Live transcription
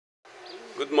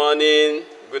Good morning,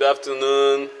 good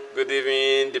afternoon, good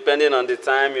evening, depending on the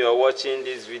time you are watching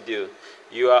this video.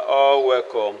 You are all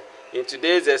welcome. In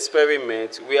today's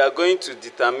experiment, we are going to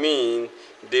determine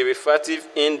the refractive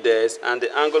index and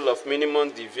the angle of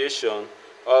minimum deviation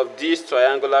of this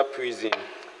triangular prism.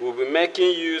 We'll be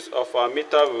making use of our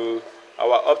meter rule,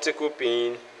 our optical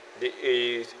pin,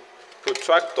 the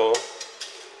protractor,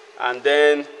 and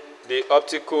then the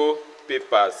optical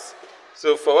papers.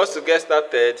 So for us to get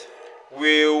started,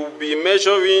 we'll be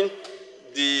measuring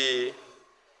the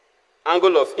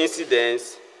angle of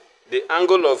incidence, the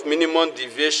angle of minimum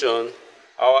deviation,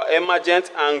 our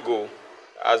emergent angle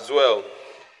as well.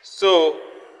 So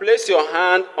place your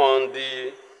hand on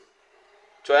the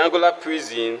triangular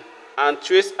prism and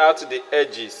trace out the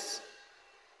edges.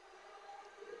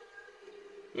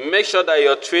 Make sure that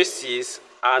your traces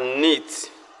are neat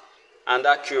and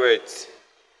accurate.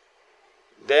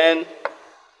 Then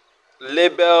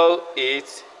label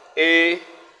it A,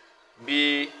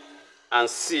 B, and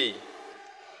C.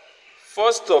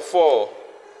 First of all,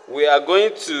 we are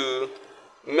going to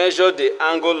measure the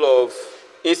angle of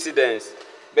incidence.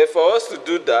 But for us to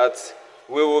do that,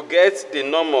 we will get the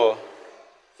normal.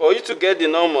 For you to get the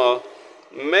normal,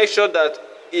 make sure that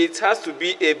it has to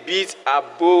be a bit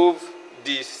above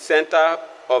the center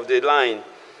of the line.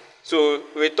 So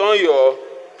return your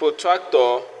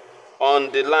protractor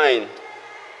on the line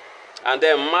and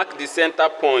then mark the center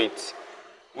point,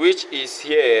 which is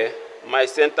here, my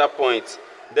center point.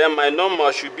 Then my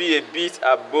normal should be a bit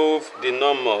above the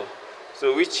normal,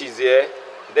 so which is here.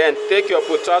 Then take your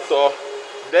protractor,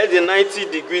 let the 90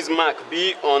 degrees mark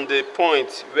be on the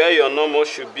point where your normal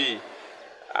should be,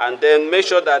 and then make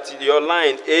sure that your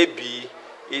line AB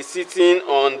is sitting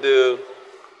on the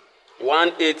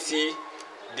 180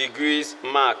 degrees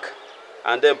mark,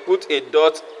 and then put a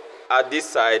dot at this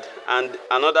side and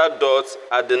another dot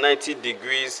at the 90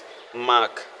 degrees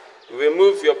mark.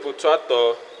 Remove your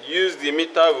protractor, use the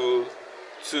meter rule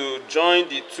to join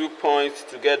the 2 points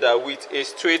together with a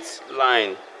straight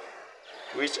line,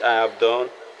 which I have done.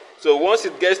 So once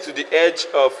it gets to the edge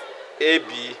of AB,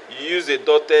 you use a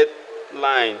dotted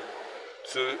line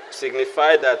to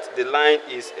signify that the line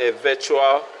is a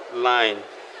virtual line.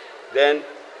 Then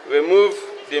remove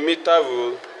the meter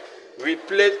rule,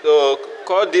 replace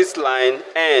call this line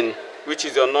N, which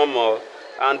is your normal,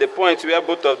 and the point where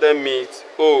both of them meet,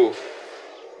 O.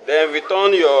 Then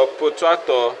return your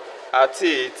protractor at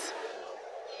it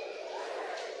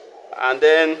and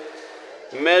then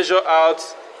measure out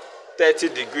 30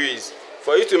 degrees.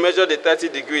 For you to measure the 30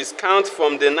 degrees, count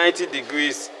from the 90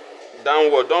 degrees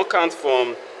downward. Don't count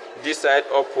from this side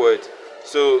upward.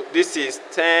 So this is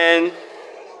 10,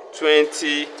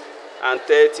 20, and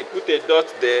 30. Put a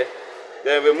dot there.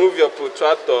 Then remove your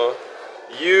protractor.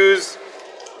 Use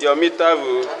your meter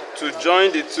rule to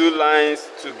join the two lines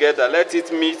together. Let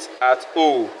it meet at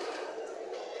O.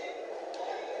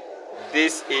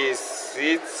 This is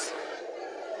it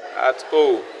at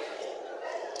O.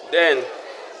 Then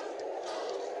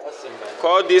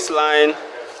call this line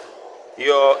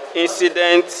your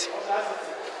incident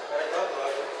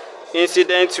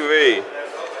ray.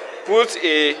 Put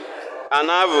an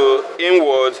arrow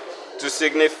inward to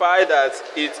signify that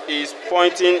it is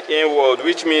pointing inward,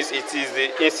 which means it is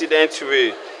the incident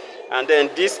ray. And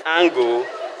then this angle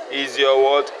is your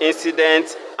what?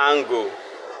 Incident angle.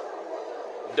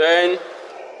 Then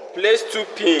place 2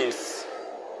 pins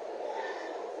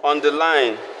on the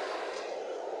line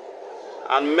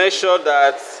and make sure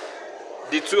that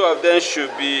the 2 of them should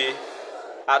be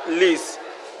at least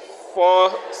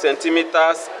 4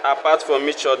 centimeters apart from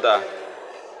each other.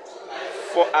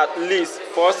 For at least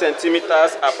 4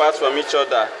 centimeters apart from each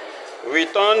other.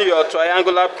 Return your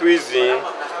triangular prism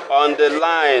on the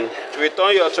line.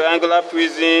 Return your triangular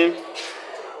prism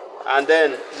and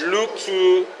then look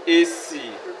to AC.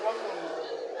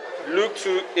 Look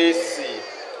to AC.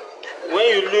 When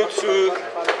you look to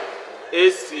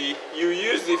AC, you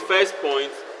use the first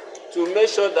point to make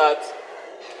sure that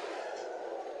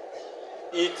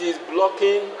it is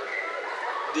blocking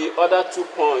the other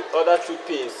 2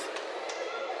 pins.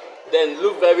 Then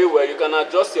look very well. You can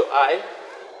adjust your eye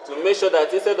to make sure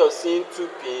that instead of seeing 2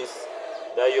 pins,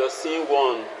 that you're seeing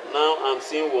 1. Now I'm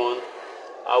seeing 1.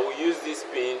 I will use this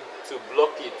pin to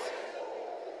block it.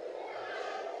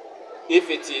 If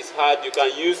it is hard, you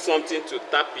can use something to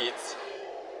tap it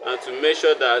and to make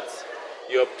sure that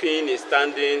your pin is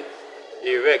standing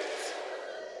erect.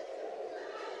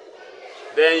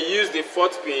 Then use the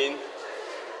 4th pin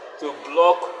to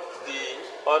block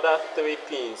the other 3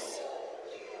 pins,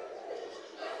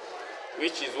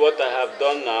 which is what I have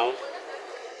done now.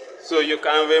 So you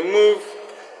can remove,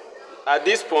 at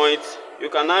this point, you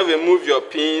can now remove your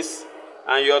pins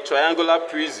and your triangular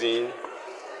prism,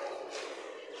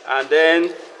 and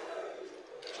then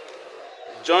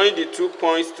join the 2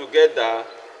 points together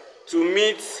to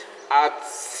meet at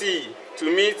C,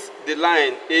 to meet the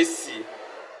line AC.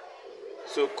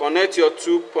 So connect your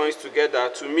 2 points together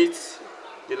to meet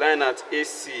the line at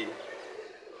AC.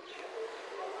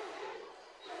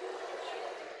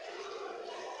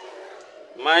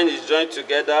 Mine is joined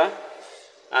together,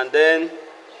 and then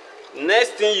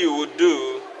next thing you will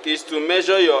do is to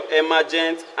measure your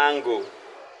emergent angle.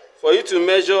 For you to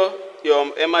measure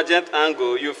your emergent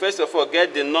angle, you first of all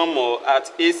get the normal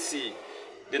at AC.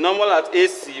 The normal at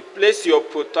AC, place your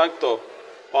protractor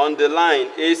on the line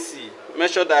AC.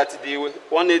 Measure that the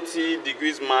 180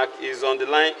 degrees mark is on the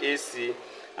line AC,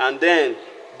 and then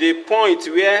the point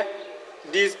where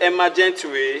this emergent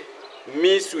ray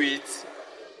meets with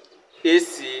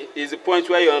AC is the point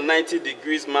where your 90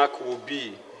 degrees mark will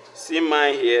be. See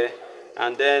mine here,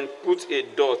 and then put a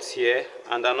dot here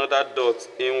and another dot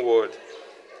inward.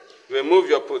 Remove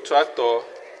your protractor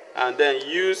and then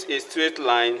use a straight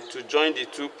line to join the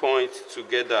 2 points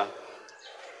together.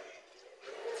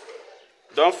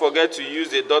 Don't forget to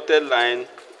use a dotted line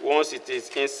once it is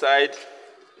inside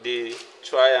the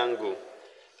triangle.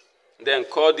 Then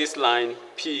call this line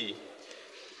P.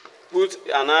 Put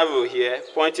an arrow here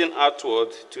pointing outward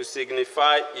to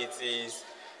signify it is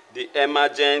the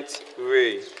emergent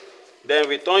ray. Then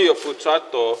return your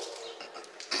protractor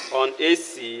on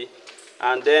AC,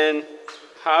 and then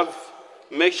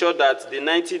make sure that the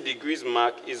 90 degrees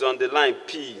mark is on the line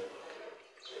P.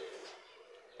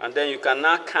 And then you can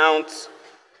now count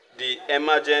the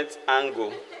emergent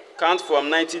angle. Count from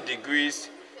 90 degrees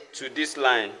to this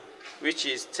line, which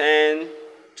is 10,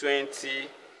 20,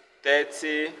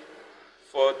 30,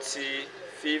 40,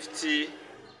 50,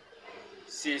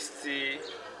 60,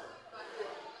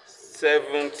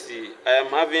 70. I am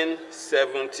having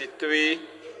 73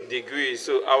 degrees.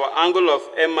 So our angle of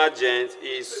emergent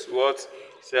is what?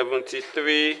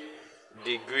 73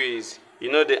 degrees.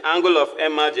 You know, the angle of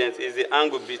emergent is the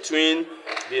angle between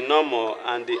the normal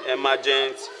and the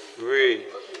emergent ray.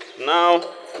 Now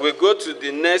we go to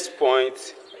the next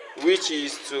point, which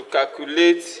is to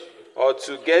calculate or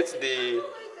to get the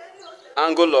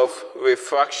angle of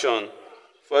refraction.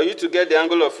 For you to get the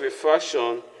angle of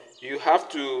refraction, you have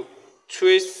to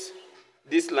trace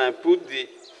this line, put the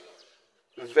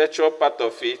vertical part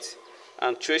of it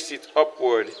and trace it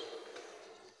upward,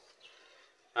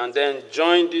 and then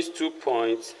join these 2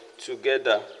 points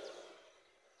together.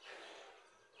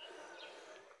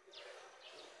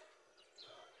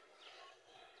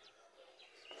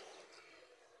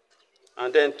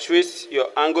 And then trace your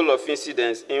angle of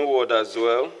incidence inward as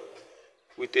well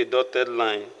with a dotted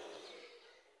line.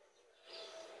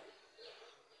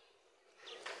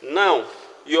 Now,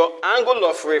 your angle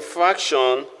of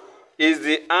refraction is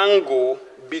the angle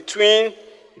between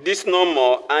this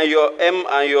normal and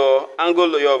your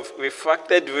angle of your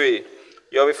refracted ray.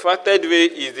 Your refracted ray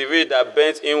is the ray that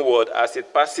bends inward as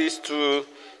it passes through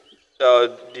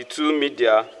the two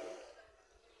media,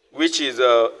 which is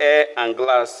air and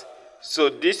glass. So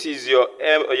this is your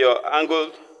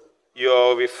angle,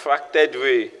 your refracted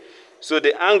ray. So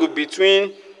the angle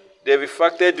between the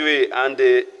refracted ray and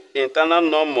the internal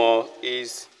normal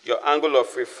is your angle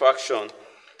of refraction.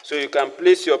 So you can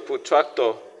place your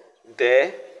protractor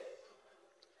there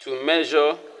to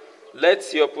measure.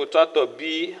 Let your protractor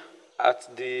be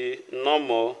at the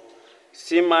normal.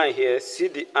 See mine here, see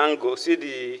the angle, see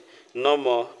the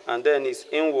normal, and then it's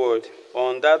inward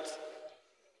on that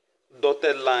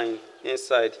dotted line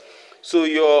inside. So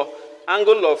your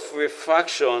angle of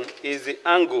refraction is the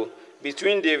angle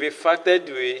between the refracted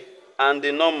ray and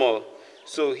the normal.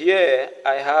 So here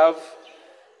I have,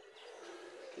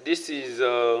 this is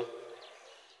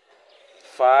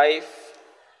 5,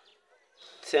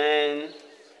 10,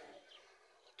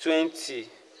 20.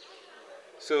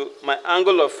 So my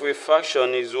angle of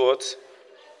refraction is what?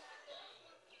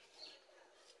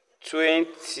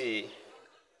 20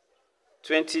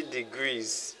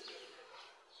 degrees.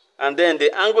 And then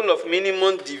the angle of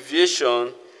minimum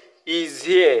deviation is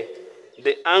here,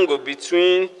 the angle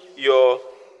between your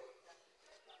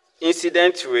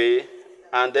incident ray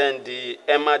and then the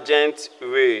emergent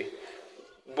ray.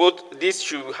 Both this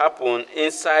should happen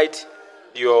inside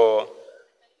your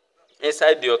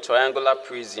triangular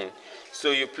prism.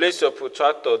 So you place your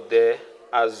protractor there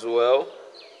as well,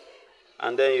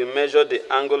 and then you measure the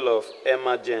angle of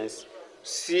emergence.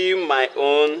 See my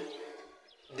own,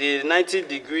 the 90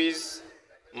 degrees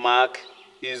mark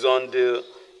is on the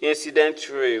incident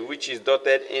ray, which is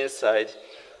dotted inside,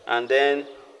 and then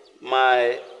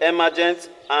my emergent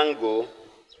angle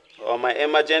or my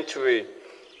emergent ray,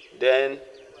 then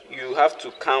you have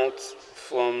to count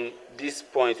from this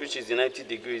point, which is the 90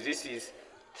 degrees. This is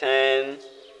 10,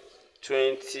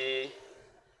 20,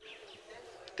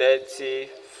 30,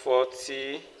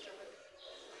 40,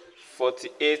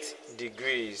 48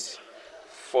 degrees.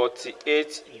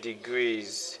 48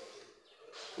 degrees,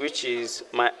 which is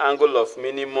my angle of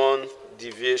minimum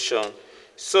deviation.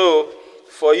 So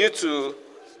for you to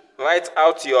write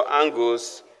out your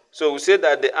angles, so we say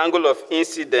that the angle of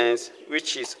incidence,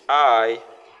 which is I,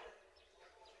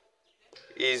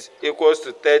 is equals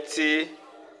to 30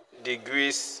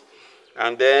 degrees,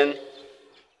 and then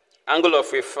angle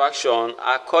of refraction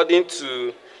according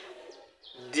to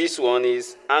this one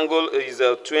is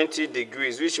 20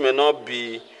 degrees, which may not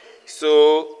be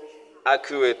so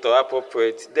accurate or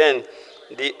appropriate. Then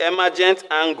the emergent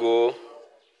angle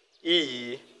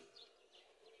E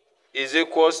is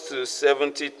equals to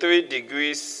 73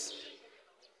 degrees,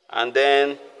 and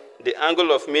then the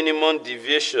angle of minimum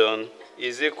deviation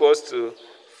is equals to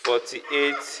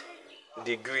 48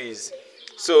 degrees.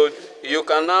 So you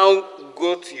can now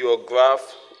go to your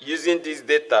graph using this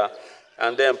data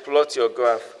and then plot your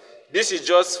graph. This is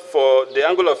just for the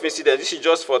angle of incidence. This is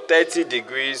just for 30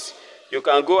 degrees. You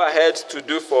can go ahead to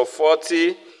do for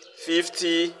 40,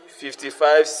 50,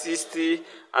 55, 60,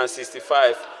 and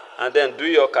 65, and then do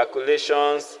your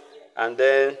calculations, and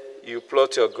then you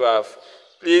plot your graph.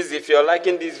 Please, if you're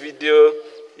liking this video,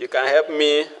 you can help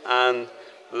me and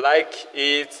like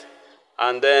it,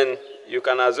 and then you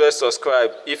can as well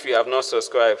subscribe if you have not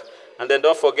subscribed. And then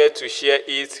don't forget to share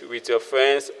it with your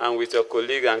friends and with your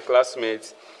colleagues and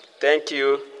classmates. Thank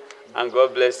you, and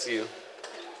God bless you.